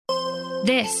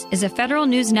This is a Federal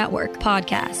News Network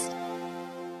podcast.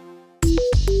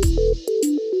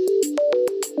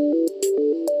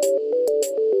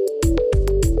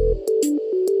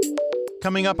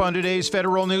 Coming up on today's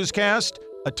Federal Newscast,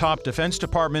 a top Defense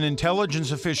Department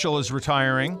intelligence official is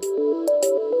retiring.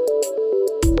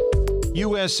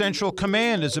 U.S. Central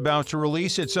Command is about to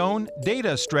release its own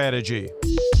data strategy.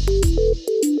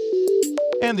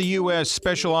 And the U.S.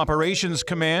 Special Operations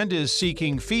Command is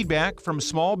seeking feedback from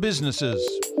small businesses.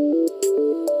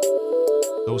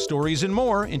 Those stories and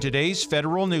more in today's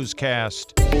Federal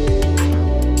Newscast.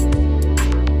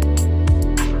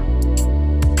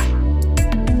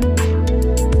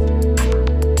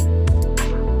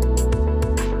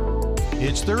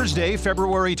 It's Thursday,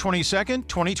 February 22nd,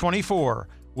 2024.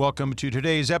 Welcome to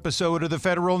today's episode of the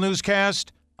Federal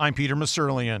Newscast. I'm Peter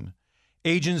Muserlian.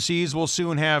 Agencies will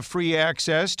soon have free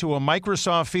access to a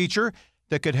Microsoft feature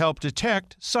that could help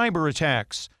detect cyber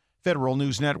attacks. Federal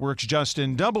News Network's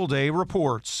Justin Doubleday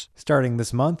reports. Starting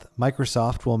this month,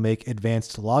 Microsoft will make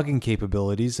advanced logging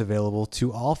capabilities available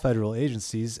to all federal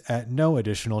agencies at no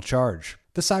additional charge.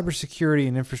 The Cybersecurity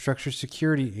and Infrastructure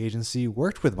Security Agency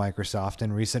worked with Microsoft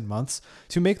in recent months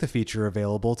to make the feature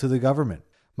available to the government.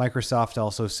 Microsoft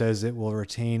also says it will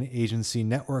retain agency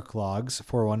network logs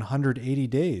for 180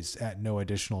 days at no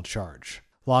additional charge.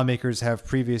 Lawmakers have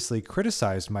previously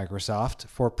criticized Microsoft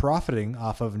for profiting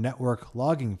off of network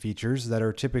logging features that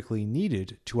are typically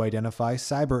needed to identify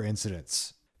cyber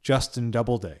incidents. Justin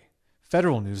Doubleday,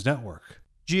 Federal News Network.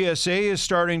 GSA is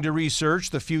starting to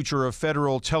research the future of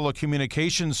federal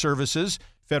telecommunications services.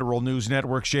 Federal News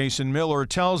Network's Jason Miller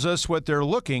tells us what they're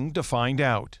looking to find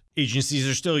out. Agencies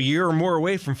are still a year or more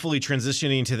away from fully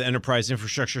transitioning to the Enterprise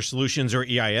Infrastructure Solutions, or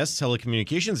EIS,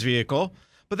 telecommunications vehicle,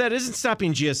 but that isn't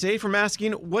stopping GSA from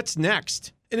asking what's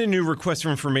next. In a new request for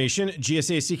information,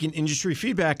 GSA is seeking industry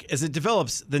feedback as it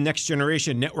develops the next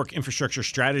generation network infrastructure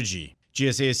strategy.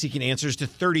 GSA is seeking answers to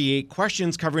 38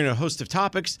 questions covering a host of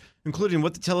topics, including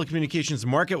what the telecommunications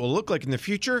market will look like in the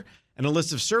future and a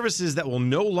list of services that will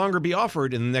no longer be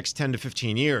offered in the next 10 to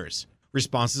 15 years.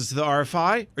 Responses to the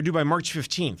RFI are due by March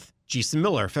 15th. Jason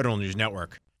Miller, Federal News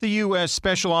Network. The U.S.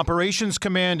 Special Operations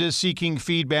Command is seeking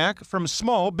feedback from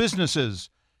small businesses.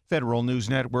 Federal News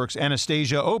Network's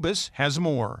Anastasia Obis has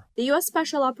more. The U.S.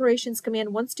 Special Operations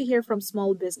Command wants to hear from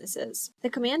small businesses. The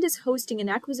command is hosting an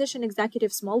Acquisition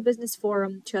Executive Small Business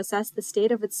Forum to assess the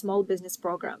state of its small business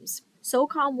programs.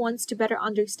 SOCOM wants to better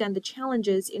understand the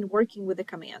challenges in working with the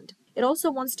command. It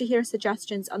also wants to hear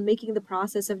suggestions on making the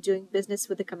process of doing business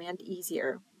with the command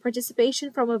easier.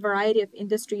 Participation from a variety of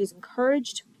industries is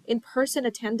encouraged. In-person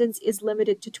attendance is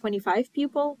limited to 25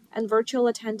 people, and virtual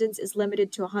attendance is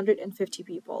limited to 150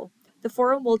 people. The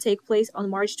forum will take place on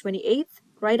March 28th,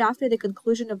 right after the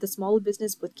conclusion of the Small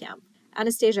Business Bootcamp.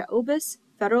 Anastasia Obis,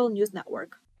 Federal News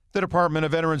Network. The Department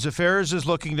of Veterans Affairs is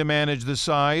looking to manage the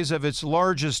size of its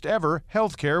largest ever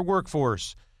healthcare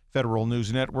workforce. Federal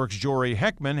News Network's Jory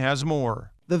Heckman has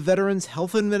more. The Veterans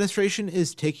Health Administration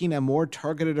is taking a more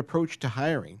targeted approach to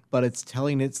hiring, but it's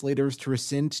telling its leaders to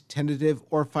rescind tentative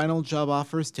or final job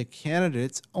offers to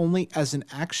candidates only as an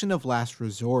action of last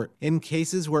resort. In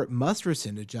cases where it must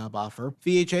rescind a job offer,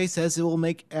 VHA says it will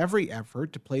make every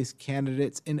effort to place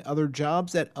candidates in other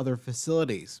jobs at other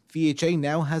facilities. VHA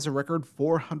now has a record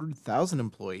 400,000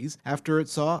 employees after it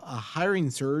saw a hiring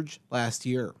surge last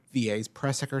year. VA's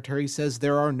press secretary says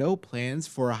there are no plans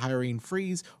for a hiring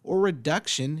freeze or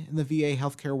reduction in the VA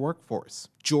healthcare workforce.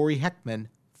 Jory Heckman,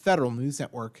 Federal News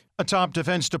Network. A top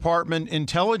Defense Department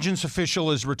intelligence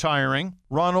official is retiring.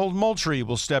 Ronald Moultrie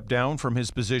will step down from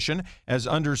his position as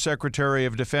Undersecretary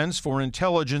of Defense for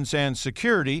Intelligence and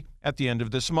Security at the end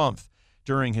of this month.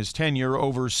 During his tenure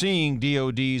overseeing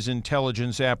DoD's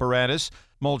intelligence apparatus,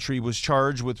 Moultrie was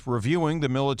charged with reviewing the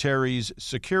military's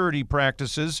security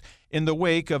practices in the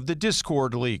wake of the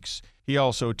Discord leaks. He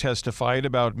also testified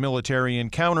about military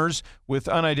encounters with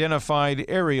unidentified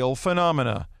aerial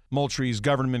phenomena. Moultrie's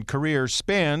government career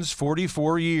spans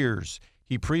 44 years.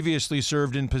 He previously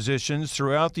served in positions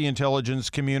throughout the intelligence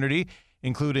community,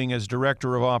 including as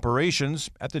Director of Operations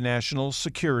at the National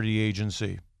Security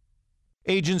Agency.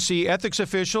 Agency ethics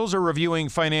officials are reviewing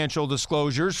financial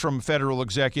disclosures from federal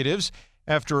executives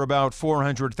after about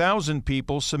 400,000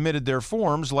 people submitted their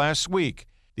forms last week.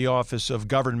 The Office of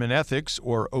Government Ethics,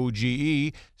 or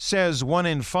OGE, says 1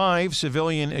 in 5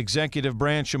 civilian executive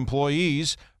branch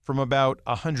employees from about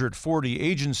 140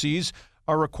 agencies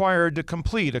are required to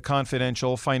complete a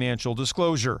confidential financial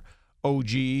disclosure.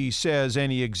 OGE says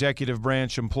any executive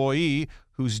branch employee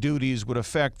whose duties would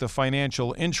affect the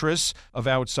financial interests of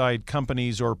outside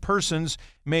companies or persons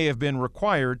may have been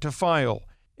required to file.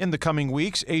 In the coming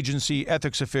weeks, agency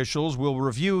ethics officials will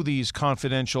review these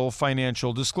confidential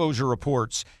financial disclosure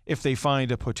reports. If they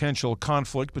find a potential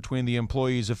conflict between the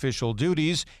employee's official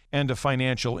duties and a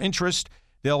financial interest,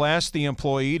 they'll ask the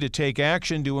employee to take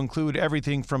action to include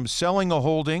everything from selling a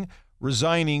holding,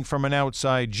 resigning from an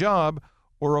outside job,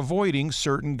 or avoiding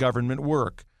certain government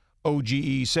work.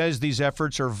 OGE says these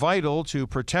efforts are vital to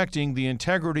protecting the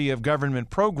integrity of government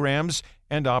programs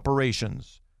and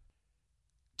operations.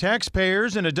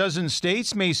 Taxpayers in a dozen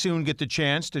states may soon get the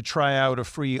chance to try out a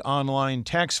free online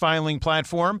tax filing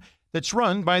platform that's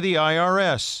run by the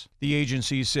IRS. The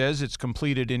agency says it's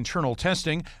completed internal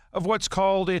testing of what's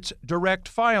called its direct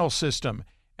file system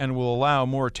and will allow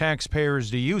more taxpayers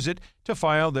to use it to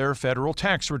file their federal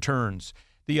tax returns.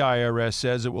 The IRS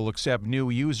says it will accept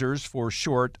new users for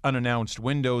short, unannounced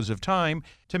windows of time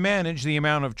to manage the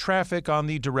amount of traffic on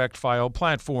the direct file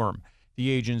platform. The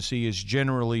agency is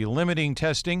generally limiting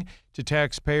testing to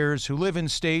taxpayers who live in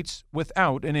states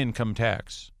without an income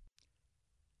tax.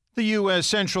 The U.S.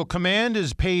 Central Command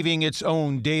is paving its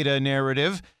own data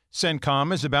narrative.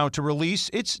 CENTCOM is about to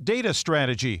release its data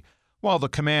strategy. While the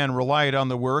command relied on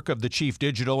the work of the Chief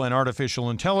Digital and Artificial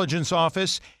Intelligence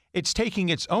Office, it's taking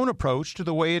its own approach to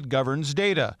the way it governs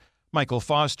data. Michael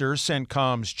Foster,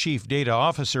 CENTCOM's Chief Data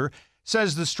Officer,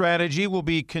 says the strategy will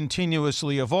be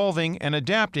continuously evolving and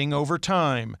adapting over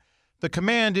time. The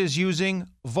command is using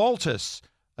VALTUS,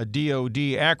 a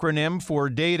DoD acronym for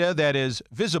data that is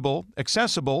visible,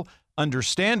 accessible,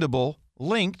 understandable,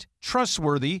 linked,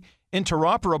 trustworthy,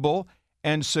 interoperable,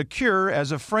 and secure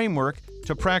as a framework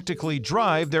to practically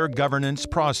drive their governance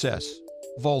process.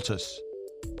 VALTUS.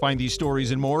 Find these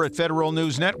stories and more at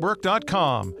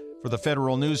federalnewsnetwork.com. For the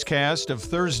Federal Newscast of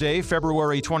Thursday,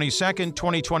 February 22nd,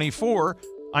 2024,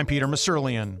 I'm Peter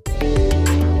Masurlian.